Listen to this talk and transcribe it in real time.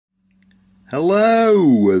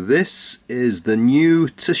Hello, this is the new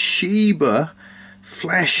Toshiba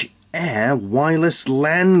FlashAir wireless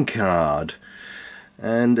LAN card,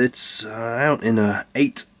 and it's out in a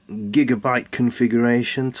 8GB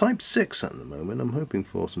configuration, Type 6 at the moment. I'm hoping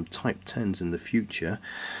for some Type 10s in the future.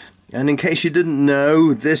 And in case you didn't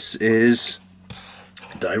know, this is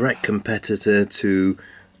a direct competitor to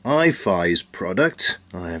iFi's product.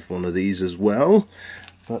 I have one of these as well,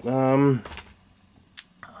 but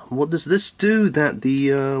what does this do that the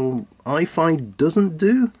iFi doesn't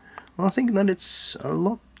do? Well, I think that it's a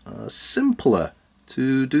lot simpler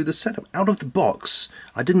to do the setup. Out of the box,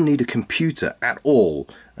 I didn't need a computer at all,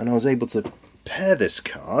 and I was able to pair this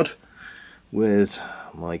card with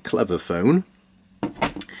my clever phone,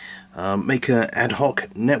 make an ad hoc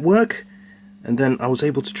network, and then I was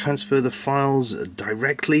able to transfer the files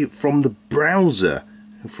directly from the browser,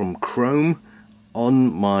 from Chrome,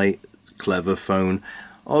 on my clever phone,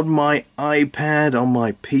 on my iPad, on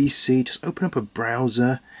my PC. Just open up a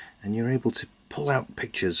browser and you're able to pull out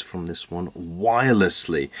pictures from this one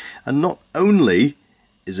wirelessly. And not only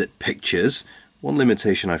is it pictures, one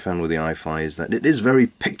limitation I found with the iFi is that it is very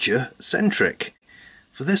picture centric.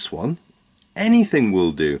 For this one, anything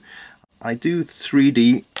will do. I do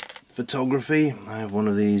 3D photography. I have one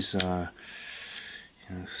of these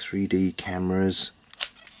 3D cameras,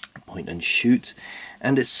 point and shoot,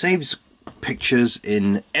 and it saves pictures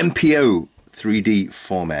in MPO 3D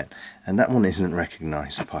format, and that one isn't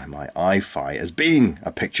recognized by my iFi as being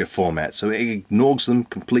a picture format, so it ignores them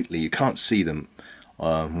completely. You can't see them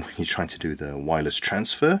when you're trying to do the wireless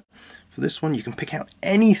transfer. For this one, you can pick out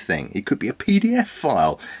anything. It could be a PDF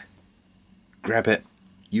file, grab it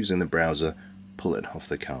using the browser, pull it off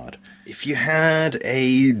the card. If you had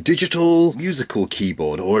a digital musical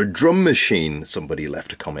keyboard or a drum machine, somebody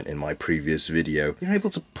left a comment in my previous video, you're able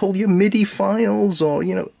to pull your MIDI files or,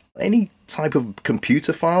 you know, any type of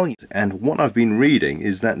computer file. And what I've been reading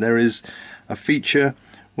is that there is a feature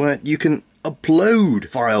where you can upload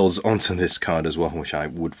files onto this card as well, which I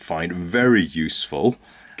would find very useful.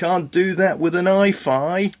 Can't do that with an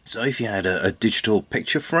iFi. So if you had a digital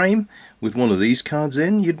picture frame with one of these cards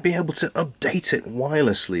in, you'd be able to update it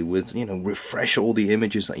wirelessly with, you know, refresh all the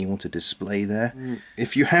images that you want to display there.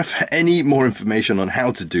 If you have any more information on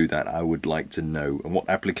how to do that, I would like to know, and what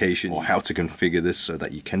application or how to configure this so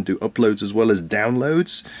that you can do uploads as well as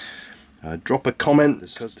downloads. Drop a comment,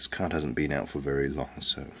 because this card hasn't been out for very long,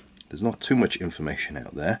 so there's not too much information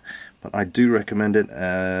out there, but I do recommend it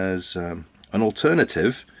as an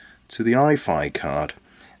alternative to the iFi card.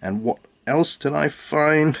 And what else did I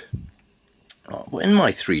find? Well, in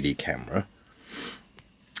my 3D camera,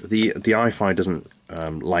 the iFi doesn't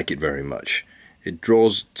like it very much. It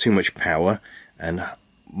draws too much power, and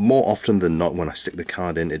more often than not, when I stick the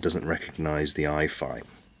card in, it doesn't recognize the iFi.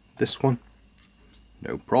 This one,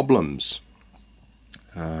 no problems.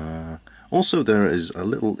 Also, there is a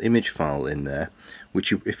little image file in there,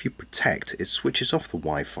 which if you protect, it switches off the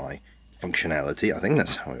Wi-Fi functionality. I think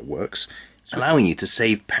that's how it works, allowing you to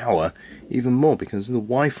save power even more, because the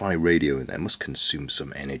Wi-Fi radio in there must consume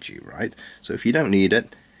some energy, right? So if you don't need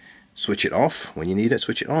it, switch it off. When you need it,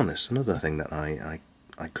 switch it on. That's another thing that I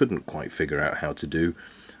couldn't quite figure out how to do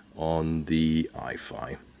on the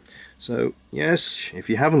iFi. So yes, if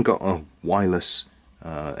you haven't got a wireless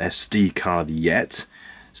SD card yet,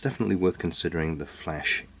 it's definitely worth considering the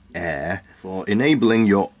FlashAir for enabling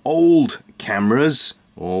your old cameras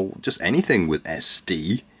or just anything with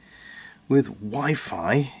SD with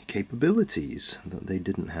Wi-Fi capabilities that they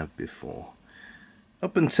didn't have before.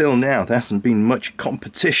 Up until now, there hasn't been much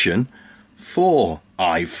competition for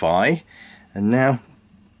iFi, and now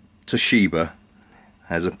Toshiba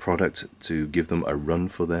has a product to give them a run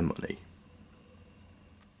for their money.